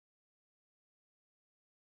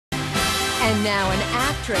And now an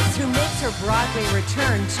actress who makes her Broadway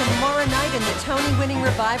return tomorrow night in the Tony-winning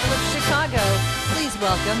revival of Chicago. Please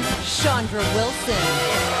welcome Chandra Wilson.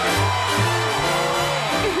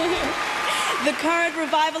 The current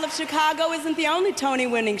revival of Chicago isn't the only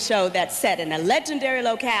Tony-winning show that's set in a legendary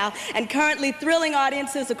locale and currently thrilling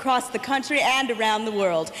audiences across the country and around the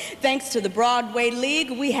world. Thanks to the Broadway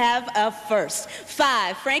League, we have a first.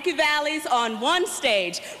 5 Frankie Vallis on one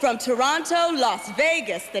stage from Toronto, Las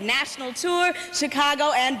Vegas, the national tour,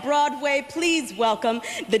 Chicago, and Broadway. Please welcome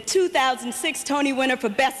the 2006 Tony winner for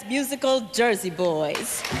Best Musical, Jersey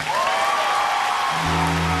Boys.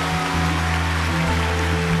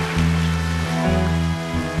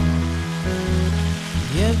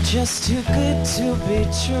 You're just too good to be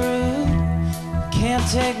true. Can't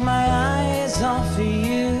take my eyes off of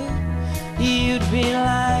you. You'd be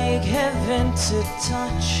like heaven to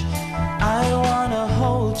touch. I wanna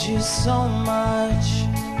hold you so much.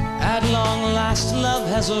 At long last, love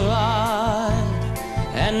has arrived,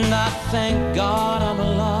 and I thank God I'm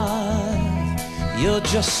alive. You're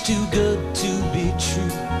just too good to be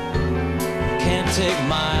true. Can't take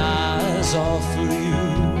my eyes off of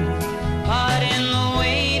you. Pardon the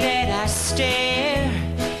way that I stare.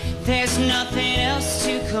 There's nothing else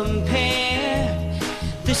to compare.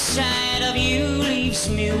 The sight of you leaves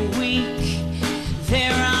me weak.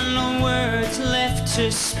 There are no words left to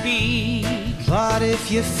speak. But if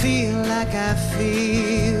you feel like I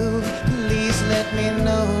feel, please let me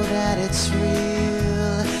know that it's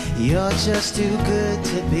real. You're just too good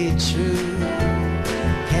to be true.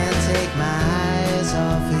 Can't take my eyes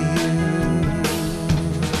off of you.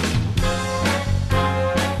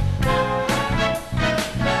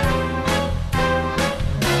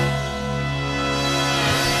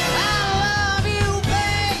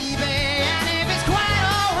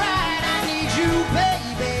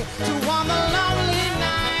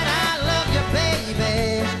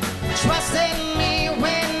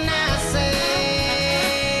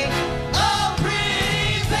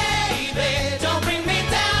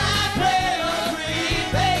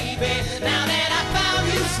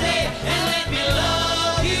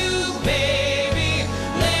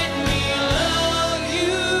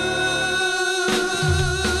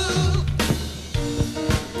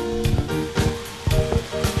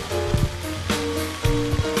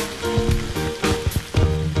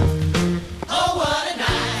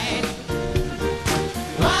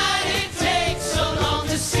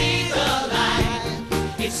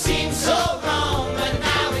 Seems so wrong, but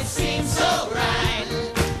now it seems so right.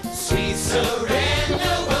 Sweet surrender.